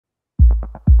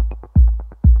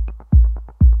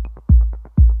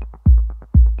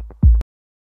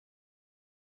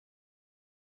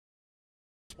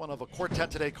one of a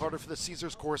quartet today, Carter, for the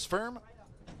Caesars Course Firm.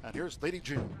 And here's Lady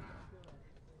June.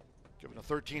 Given a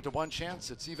 13-1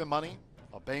 chance, it's even money.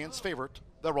 Abeyance favorite.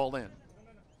 They're all in.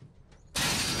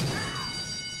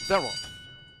 They're off.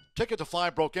 Ticket to Fly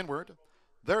broke inward.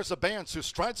 There's Abeyance who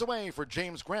strides away for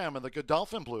James Graham in the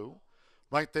Godolphin blue.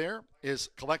 Right there is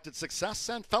Collected Success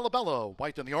and Falabella.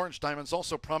 White and the orange diamonds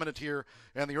also prominent here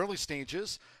in the early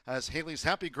stages. As Haley's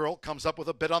Happy Girl comes up with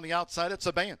a bit on the outside, it's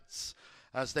Abeyance.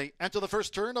 As they enter the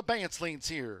first turn, Abeyance leans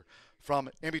here from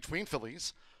in between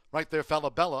fillies. Right there,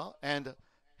 Falabella, and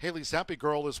Haley's Happy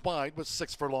Girl is wide with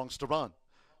 6 furlongs to run.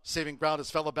 Saving ground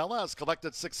is Falabella, has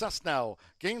Collected Success now.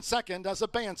 Gains second as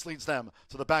Abeyance leads them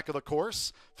to the back of the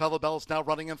course. Falabella's now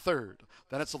running in third.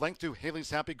 Then it's a length to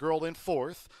Haley's Happy Girl in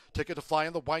fourth. Ticket to Fly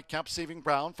in the white cap, saving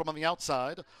ground from on the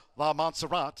outside. La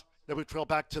Montserrat. Then we trail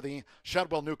back to the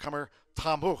Shadwell newcomer,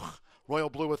 Tamouch.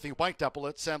 Royal Blue with the white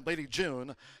epaulets, and Lady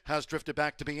June has drifted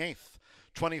back to be eighth.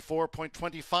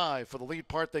 24.25 for the lead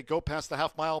part. They go past the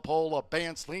half-mile pole.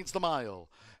 Abeyance leads the mile.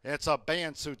 It's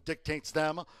Abeyance who dictates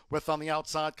them with on the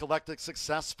outside Collected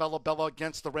Success. Falabella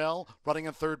against the rail, running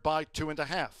in third by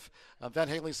 2.5. And then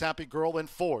Haley's Happy Girl in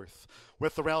fourth.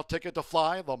 With the rail Ticket to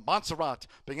Fly, the Montserrat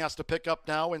being asked to pick up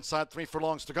now inside 3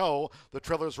 furlongs to go. The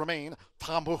trailers remain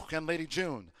Tamouch and Lady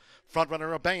June.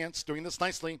 Frontrunner Abeyance doing this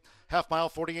nicely. Half mile,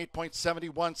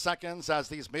 48.71 seconds as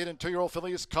these maiden 2-year-old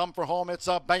fillies come for home. It's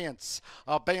Abeyance.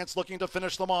 Abeyance looking to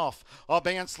finish them off.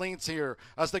 Abeyance leads here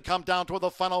as they come down to the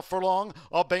final furlong.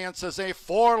 Abeyance is a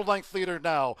 4-length leader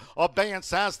now.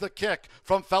 Abeyance has the kick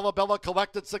from Falabella.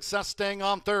 Collected Success staying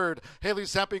on third.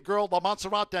 Haley's Happy Girl, La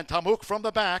Montserrat, and Tamouch from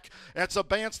the back. It's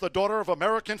Abeyance, the daughter of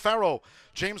American Pharaoh.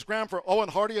 James Graham for Owen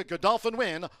Hardy, a Godolphin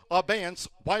win. Abeyance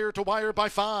wire to wire by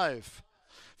 5.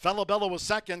 Falabella was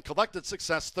second, Collected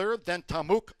Success third, then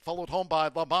Tamouch followed home by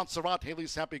La Montserrat.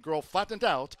 Haley's Happy Girl flattened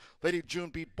out. Lady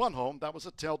June beat one home. That was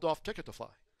a tailed off Ticket to Fly.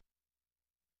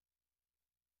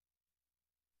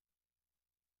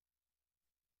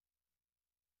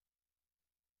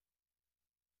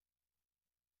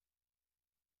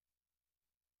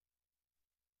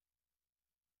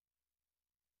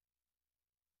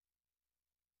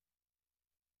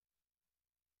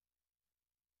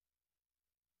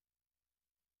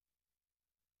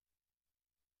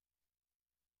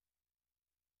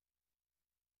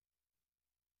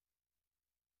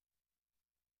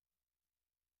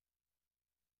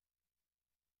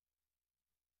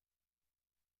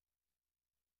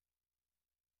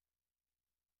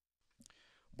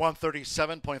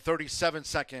 .137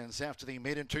 seconds after the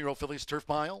maiden 2-year-old fillies turf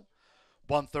mile.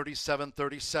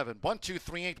 137.37.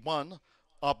 1-2-3-8-1.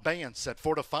 Abeyance at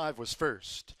 4-5 was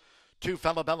first. 2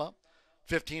 Falabella.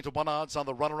 15-1 odds on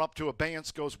the runner-up to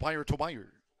Abeyance goes wire to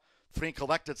wire. 3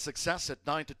 Collected Success at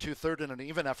 9-2 third in an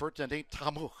even effort, and 8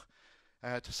 Tamouch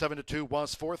at 7-2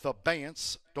 was fourth.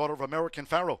 Abeyance, daughter of American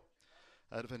Pharaoh,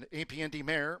 out of an APND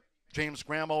mare. James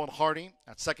Graham, Owen Hardy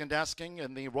at second asking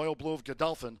in the Royal Blue of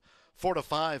Godolphin.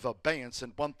 4-5 Abeyance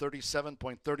in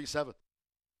 137.37.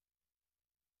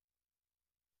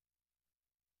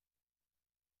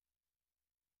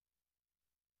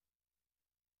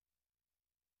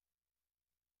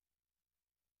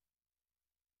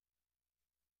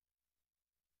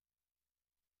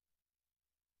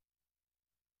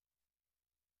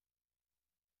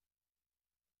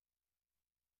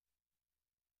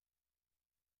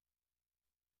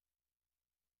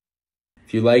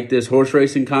 If you like this horse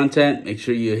racing content, make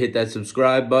sure you hit that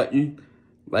subscribe button,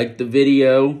 like the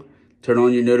video, turn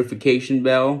on your notification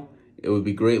bell. It would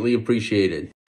be greatly appreciated.